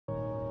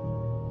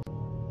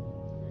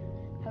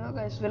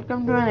Hello guys,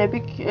 welcome to an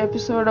epic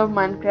episode of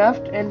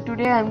Minecraft, and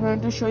today I'm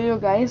going to show you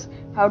guys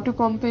how to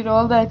complete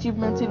all the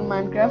achievements in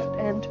Minecraft.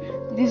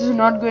 And this is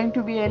not going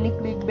to be any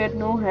clickbait,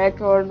 no hack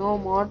or no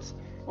mods,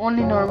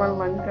 only normal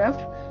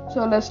Minecraft.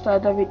 So let's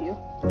start the video.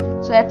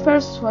 So at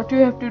first what you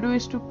have to do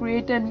is to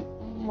create a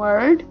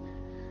world.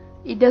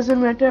 It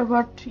doesn't matter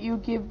what you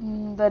give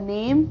the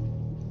name,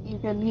 you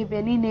can give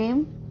any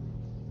name,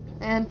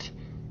 and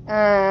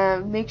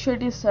make sure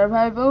it is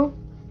survivable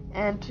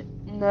and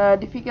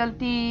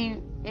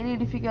any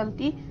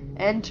difficulty,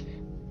 and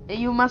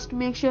you must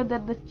make sure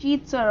that the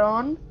cheats are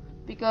on,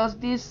 because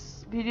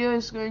this video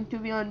is going to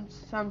be on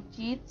some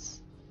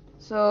cheats.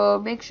 So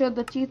make sure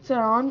the cheats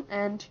are on,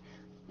 and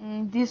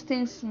these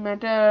things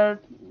matter.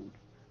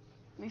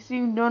 These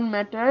things don't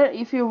matter.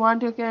 If you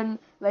want, you can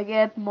like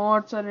add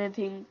mods or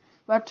anything,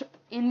 but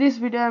in this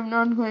video I'm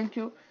not going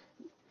to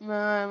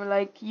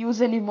like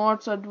use any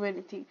mods or do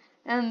anything,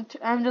 and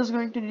I'm just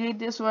going to delete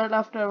this word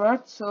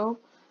afterwards. So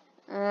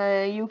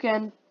you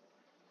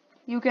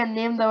can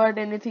name the word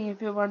anything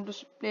if you want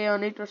to play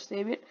on it or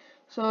save it.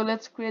 So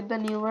let's create the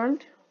new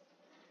world.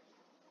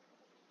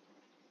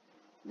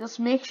 Just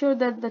make sure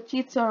that the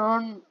cheats are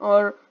on,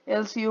 or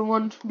else you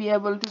won't be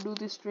able to do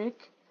this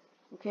trick.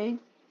 Okay,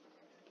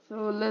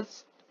 so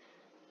let's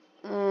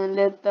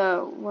let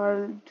the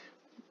world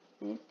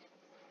make.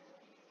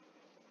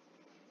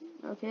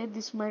 Okay,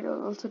 this might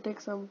also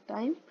take some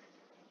time.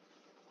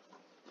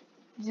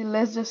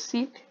 Let's just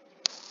see it.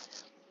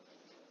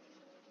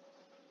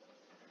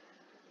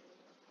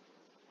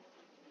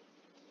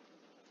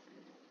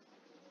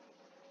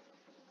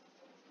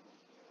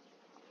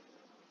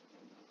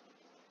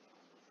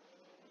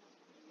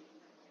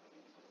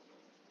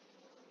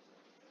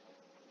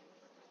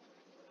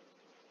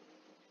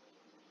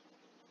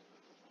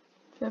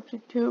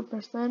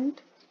 %,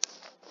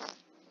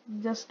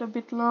 just a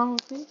bit long.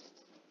 Okay,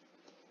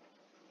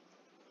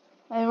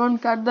 I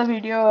won't cut the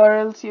video, or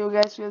else you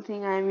guys will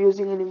think I am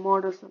using any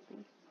mod or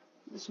something.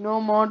 There's no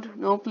mod,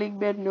 no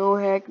clickbait, no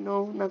hack,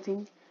 no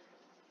nothing,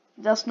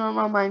 just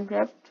normal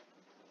Minecraft.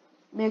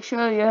 Make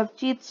sure you have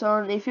cheats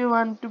on if you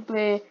want to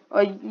play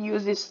or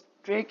use this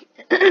trick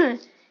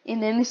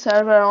in any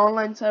server,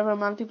 online server,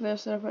 multiplayer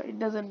server, it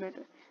doesn't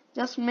matter.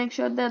 Just make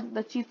sure that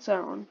the cheats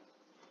are on.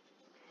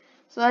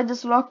 So I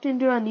just logged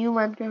into a new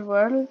Minecraft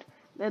world.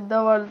 Let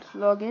the world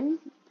log in.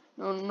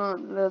 No,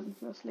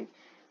 just like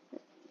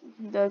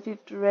let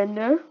it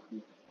render.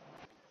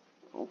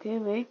 Okay,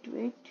 wait.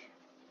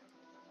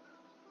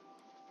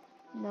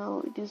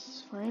 Now it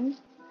is fine.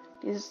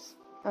 It is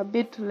a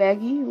bit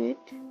laggy.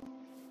 Wait.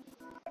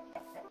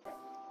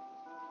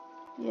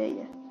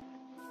 Yeah.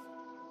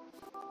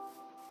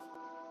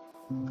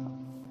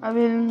 I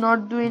will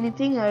not do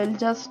anything. I will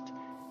just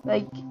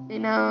like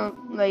in a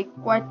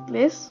quiet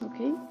place.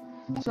 Okay.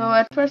 So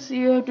at first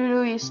you have to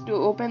do is to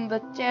open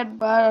the chat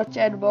bar or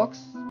chat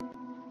box,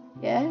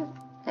 yeah,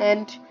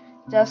 and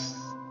just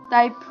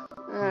type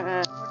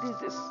what is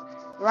this,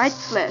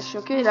 /,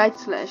 okay,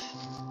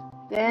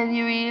 /. Then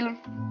you will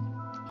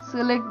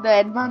select the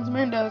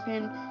advancement, or you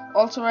can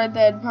also write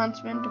the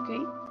advancement.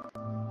 Okay,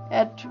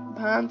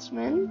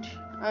 advancement,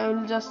 I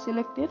will just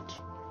select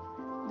it.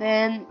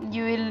 Then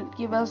you will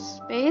give a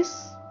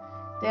space.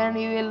 Then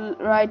you will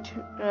write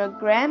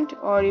grant,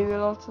 or you can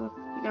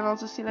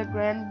also select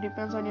grant,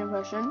 depends on your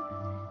version.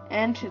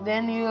 And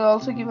then you will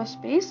also give a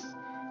space.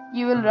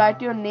 You will write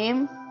your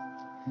name.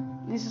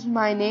 This is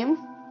my name.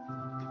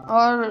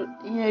 Or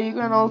you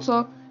can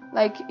also,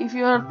 like, if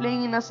you are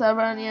playing in a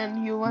server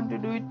and you want to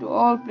do it to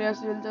all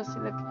players, you will just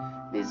select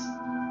this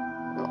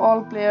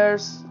all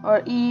players,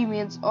 or E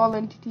means all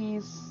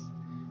entities,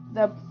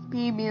 the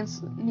P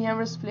means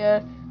nearest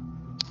player,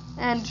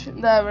 and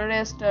the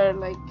rest are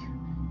like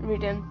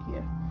written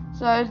here.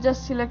 So I'll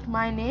just select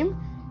my name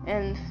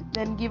and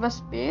then give a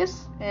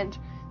space, and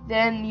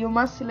then you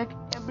must select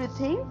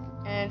everything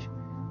and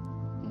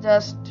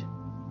just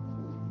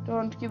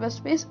don't give a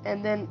space,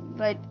 and then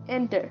write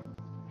enter,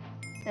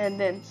 and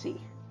then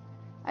see,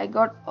 I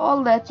got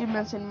all the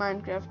achievements in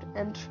Minecraft.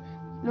 And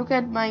look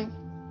at my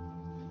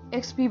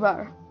XP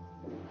bar,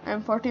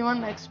 I'm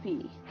 41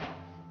 XP.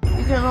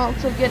 You can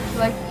also get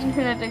like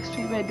infinite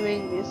XP by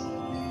doing this.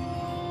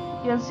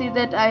 You can see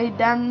that I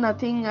done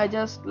nothing. I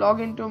just log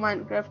into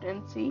Minecraft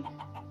and see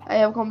I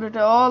have completed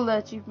all the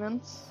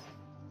achievements.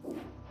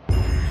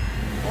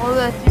 All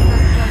the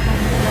achievements are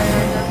completed, and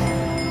I just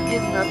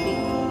did nothing.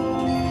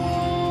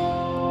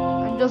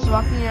 I'm just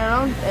walking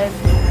around, and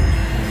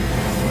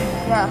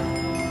yeah,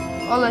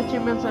 all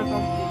achievements are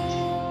complete.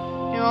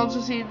 You can also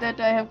see that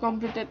I have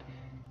completed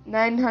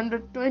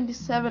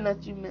 927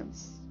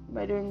 achievements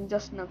by doing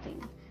just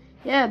nothing.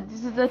 Yeah,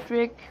 this is the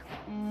trick.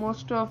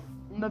 Most of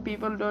the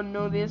people don't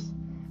know this.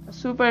 A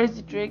super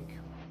easy trick.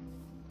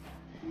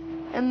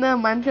 And the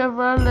Minecraft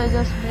world I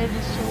just made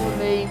is so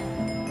lame.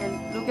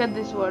 And look at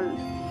this world.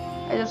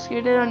 I just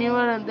created a new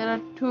world, and there are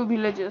 2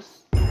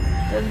 villages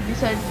just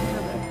beside each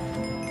other.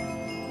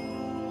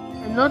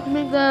 And not to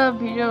make the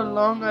video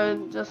long, I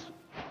will just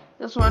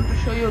want to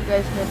show you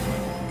guys that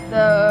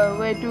the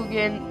way to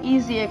gain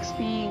easy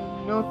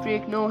XP, no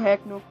trick, no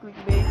hack, no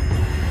clickbait.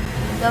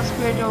 Just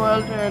create a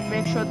world and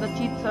make sure the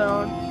cheats are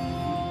on.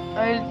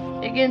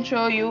 I'll again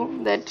show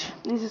you that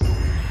this is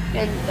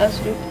can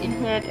just do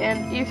infinite,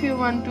 and if you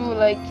want to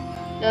like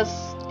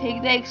just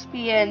take the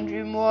XP and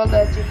remove all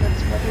the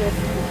achievements, what you have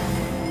to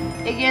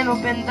do. Again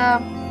open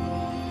the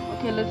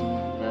let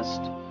me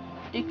just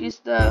decrease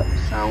the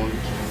sound.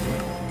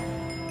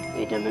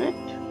 Wait a minute.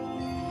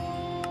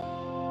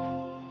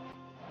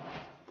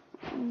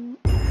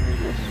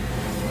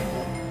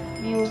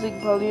 Music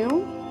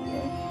volume.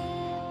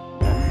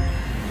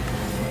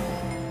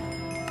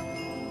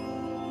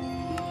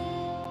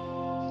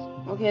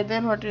 Okay,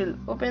 then what will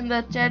open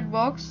the chat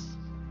box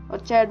or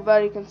chat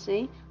bar, you can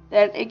say.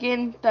 Then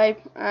again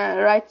type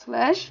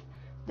 /,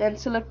 then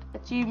select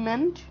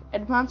achievement,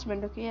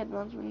 advancement. Okay,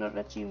 advancement, not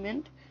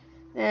achievement.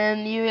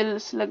 Then you will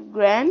select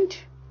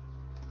grant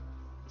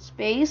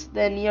space,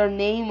 then your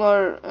name,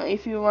 or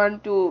if you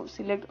want to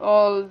select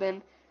all,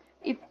 then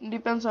it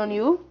depends on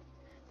you.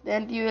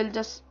 Then you will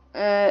just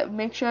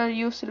make sure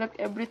you select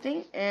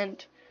everything,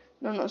 and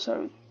no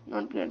sorry,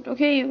 not grant.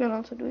 Okay, you can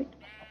also do it.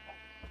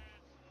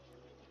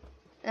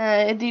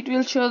 It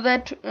will show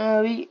that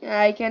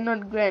I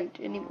cannot grant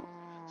anymore.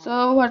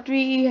 So what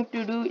we have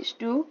to do is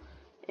to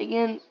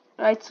again /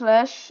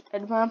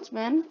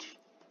 advancement,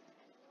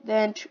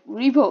 then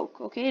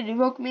revoke. Okay,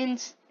 revoke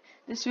means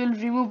this will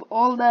remove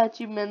all the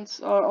achievements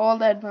or all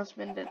the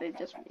advancement that I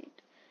just made.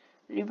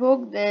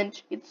 Revoke, then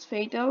it's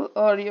fatal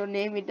or your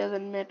name, it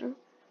doesn't matter.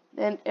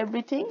 Then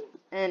everything,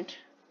 and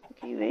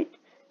okay, wait,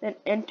 then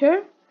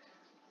enter.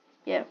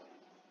 Yeah,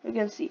 you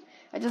can see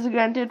I just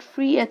granted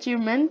free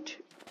achievement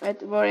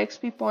for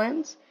XP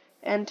points,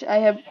 and I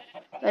have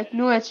like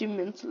no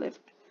achievements left.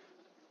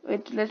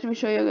 Wait, let me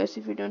show you guys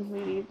if you don't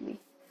believe me.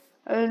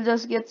 I will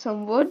just get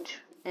some wood,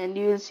 and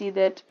you will see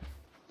that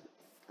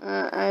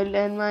I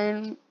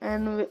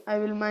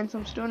will mine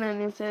some stone,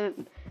 and you'll say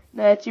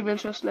the achievement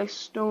shows like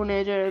stone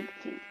age or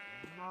everything.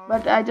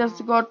 But I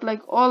just got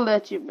like all the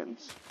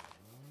achievements.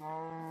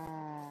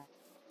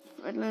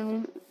 But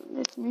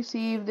let me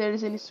see if there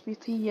is any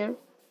smithy here.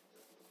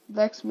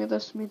 Blacksmith or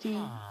smithy.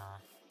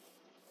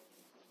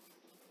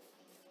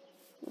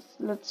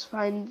 Let's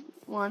find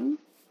one.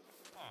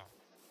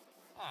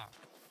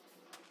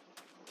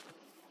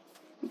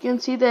 You can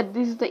see that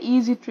this is the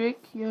easy trick.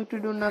 You have to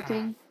do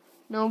nothing.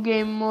 No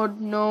game mode,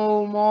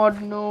 no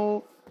mod,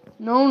 no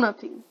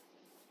nothing.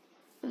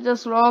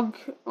 Just log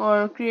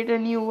or create a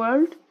new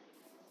world,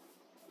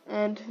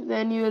 and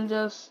then you will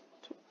just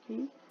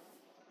okay.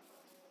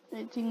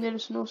 I think there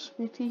is no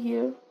smithy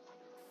here.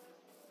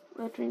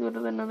 Let me go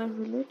to another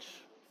village.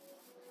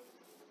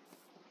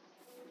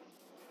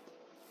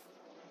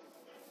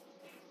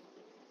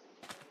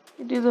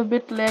 It is a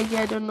bit laggy,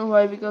 I don't know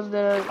why, because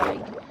there are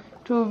like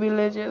two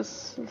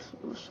villages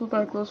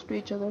super close to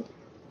each other.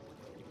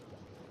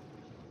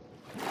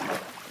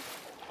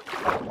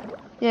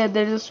 Yeah,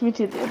 there is a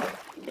smithy there.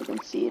 I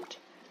can see it.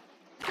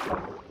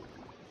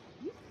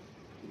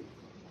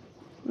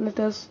 Let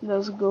us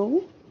just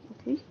go.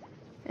 Okay.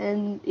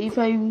 And if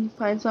I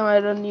find some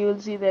iron, you will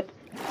see that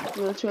it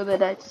will show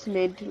that I just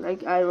made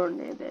like iron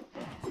there.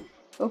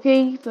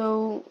 Okay,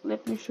 so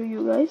let me show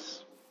you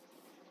guys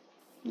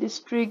this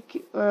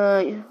trick.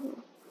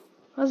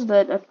 What's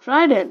that? A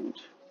trident.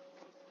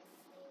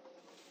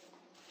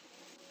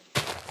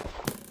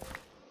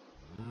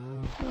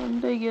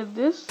 And I get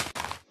this.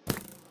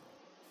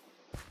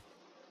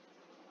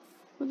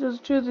 I'll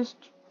just throw this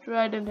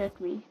trident at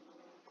me.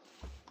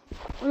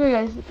 Okay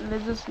guys,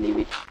 let's just leave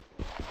it.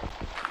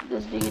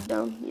 Just dig it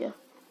down. Yeah,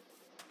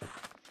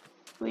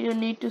 we don't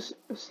need to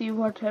see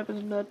what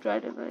happens to the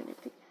trident or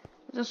anything.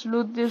 Just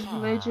loot this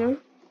villager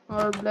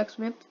or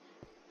blacksmith.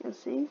 You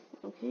see.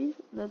 Okay,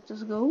 let's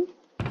just go.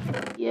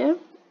 Yeah,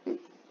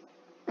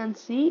 and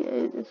see,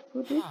 let's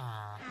put it.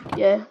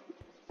 Yeah,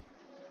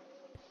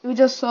 we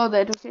just saw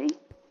that. Okay,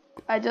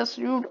 I just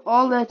removed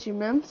all the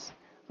achievements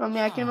from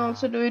me. I can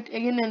also do it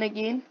again and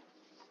again.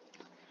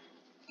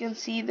 You can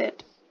see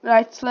that /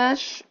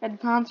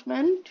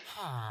 advancement,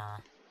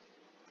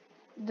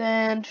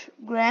 then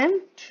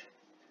grant,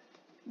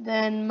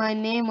 then my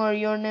name or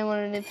your name or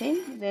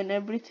anything, then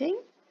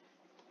everything,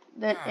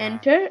 then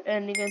enter,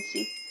 and you can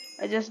see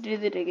I just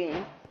did it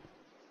again.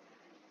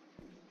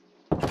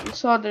 You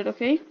saw that.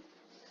 Okay,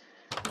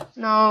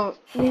 now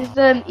this is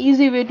an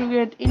easy way to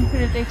get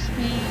infinite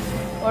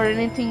XP or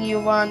anything you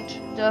want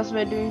just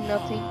by doing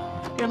nothing.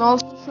 You can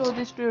also show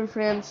this to your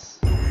friends,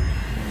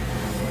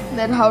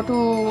 then how to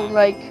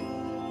like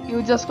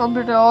you just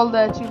completed all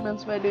the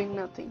achievements by doing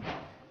nothing.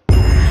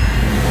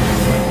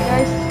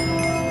 Guys,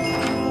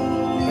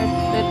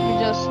 let me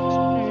just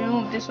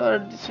remove this, or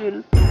this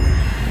will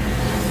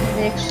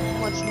make so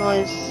much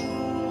noise.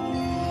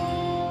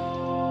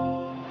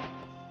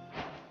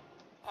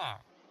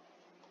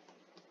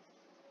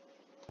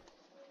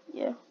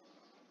 Yeah,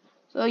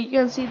 so you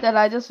can see that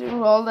I just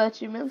removed all the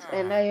achievements,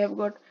 and I have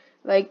got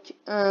like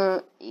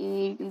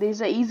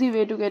there's an easy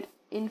way to get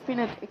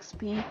infinite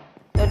XP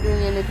without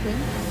doing anything.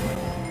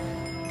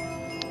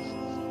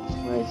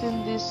 Why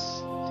isn't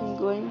this thing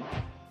going?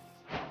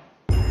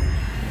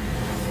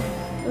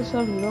 Just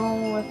have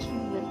no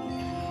achievement.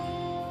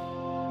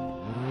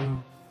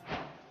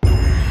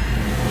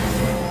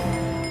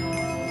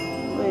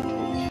 Wait.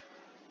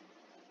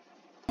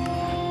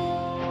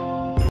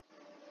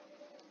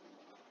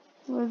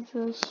 Let's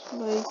just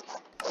like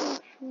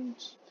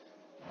options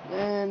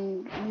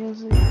and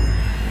music.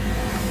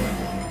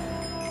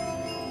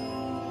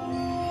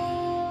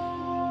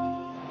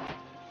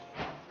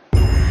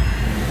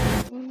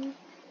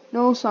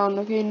 No sound,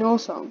 okay, no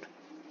sound.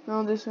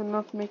 Now this will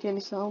not make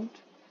any sound.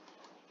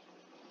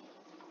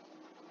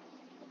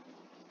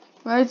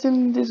 Why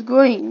isn't this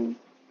going?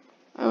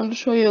 I want to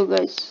show you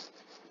guys.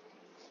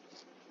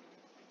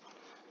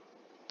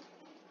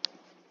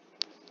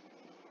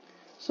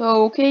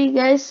 So okay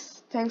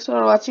guys, thanks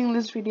for watching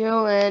this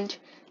video, and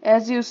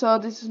as you saw,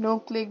 this is no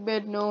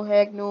clickbait, no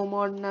hack, no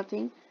mod,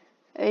 nothing.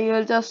 I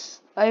will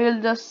just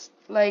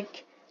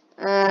like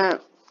say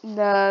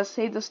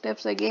the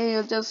steps again.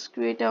 You'll just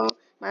create a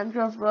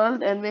Minecraft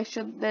world and make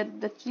sure that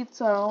the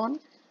cheats are on.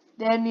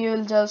 Then you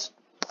will just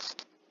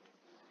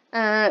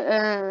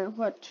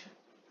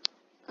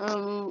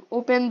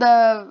open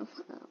the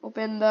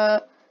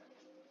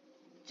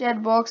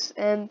chat box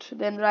and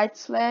then write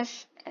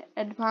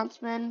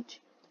 /advancement,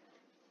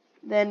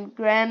 then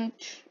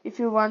grant if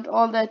you want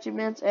all the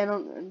achievements,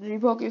 and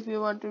revoke if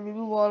you want to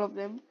remove all of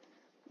them.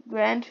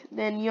 Grant,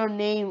 then your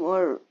name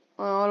or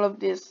all of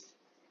this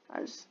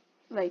are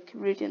like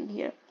written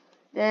here.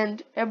 Then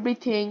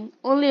everything,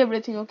 only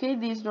everything, okay,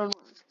 these don't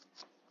want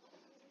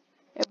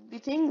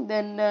everything.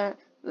 Then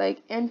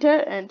like enter,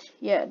 and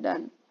yeah,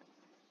 done,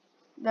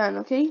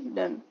 okay,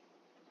 done.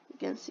 You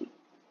can see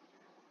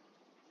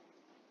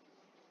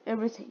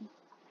everything.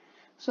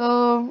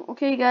 So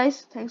okay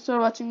guys, thanks for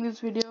watching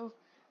this video.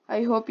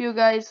 I hope you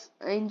guys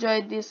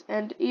enjoyed this,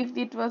 and if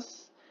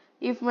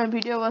my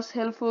video was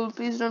helpful,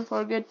 please don't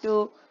forget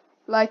to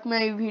like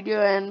my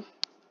video and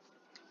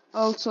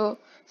also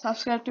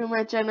subscribe to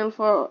my channel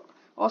for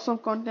awesome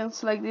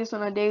contents like this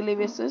on a daily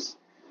basis.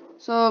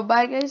 So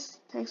bye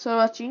guys, thanks for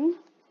watching.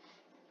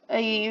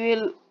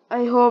 I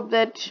hope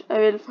that I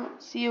will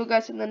see you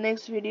guys in the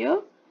next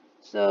video.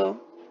 So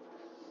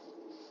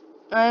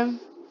I'm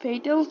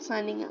Fatal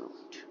signing out.